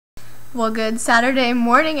Well, good Saturday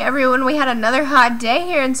morning, everyone. We had another hot day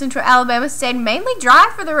here in central Alabama. Stayed mainly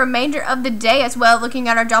dry for the remainder of the day as well. Looking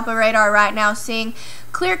at our Doppler radar right now, seeing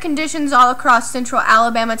clear conditions all across central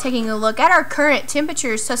Alabama. Taking a look at our current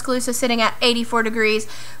temperatures, Tuscaloosa sitting at 84 degrees.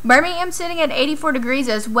 Birmingham sitting at 84 degrees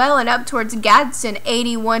as well, and up towards Gadsden,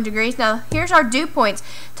 81 degrees. Now, here's our dew points.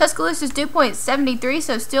 Tuscaloosa's dew point 73,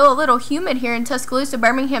 so still a little humid here in Tuscaloosa.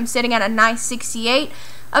 Birmingham sitting at a nice 68.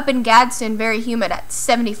 Up in Gadsden, very humid at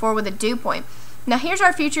 74 with a dew point. Now here's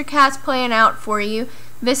our futurecast playing out for you.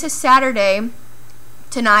 This is Saturday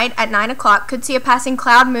tonight at 9 o'clock. Could see a passing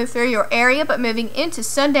cloud move through your area, but moving into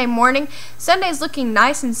Sunday morning. Sunday's looking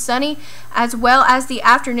nice and sunny, as well as the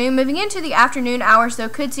afternoon. Moving into the afternoon hours, though,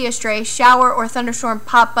 could see a stray shower or thunderstorm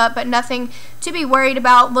pop up, but nothing to be worried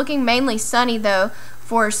about. Looking mainly sunny, though,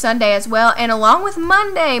 for Sunday as well. And along with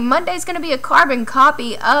Monday's going to be a carbon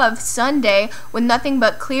copy of Sunday with nothing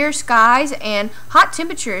but clear skies and hot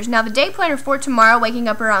temperatures. Now the day planner for tomorrow, waking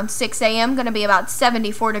up around 6 a.m., going to be about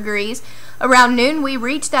 74 degrees. Around noon we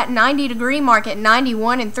reach that 90 degree mark at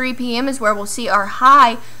 91, and 3 p.m. is where we'll see our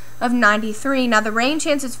high of 93. Now the rain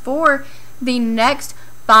chances for the next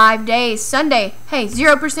 5 days. Sunday, hey,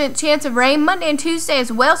 0% chance of rain. Monday and Tuesday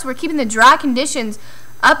as well, so we're keeping the dry conditions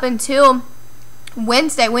up until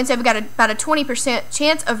Wednesday we got about a 20%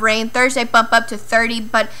 chance of rain. Thursday bump up to 30,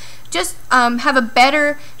 but just have a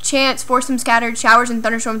better chance for some scattered showers and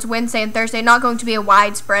thunderstorms Wednesday and Thursday. Not going to be a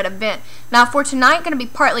widespread event. Now for tonight, going to be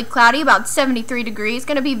partly cloudy, about 73 degrees.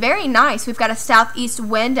 Going to be very nice. We've got a southeast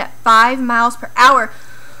wind at 5 miles per hour.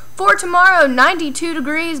 For tomorrow, 92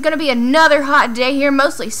 degrees. Going to be another hot day here,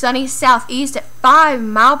 mostly sunny, southeast at 5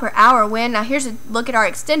 mile per hour wind. Now here's a look at our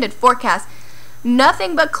extended forecast.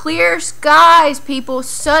 Nothing but clear skies, people.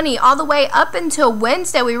 Sunny all the way up until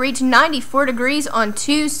Wednesday. We reach 94 degrees on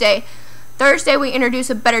Tuesday. Thursday, we introduce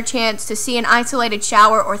a better chance to see an isolated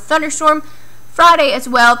shower or thunderstorm. Friday as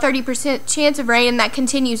well, 30% chance of rain, and that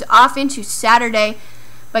continues off into Saturday.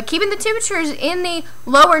 But keeping the temperatures in the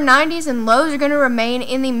lower 90s, and lows are going to remain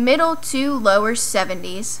in the middle to lower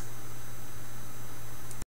 70s.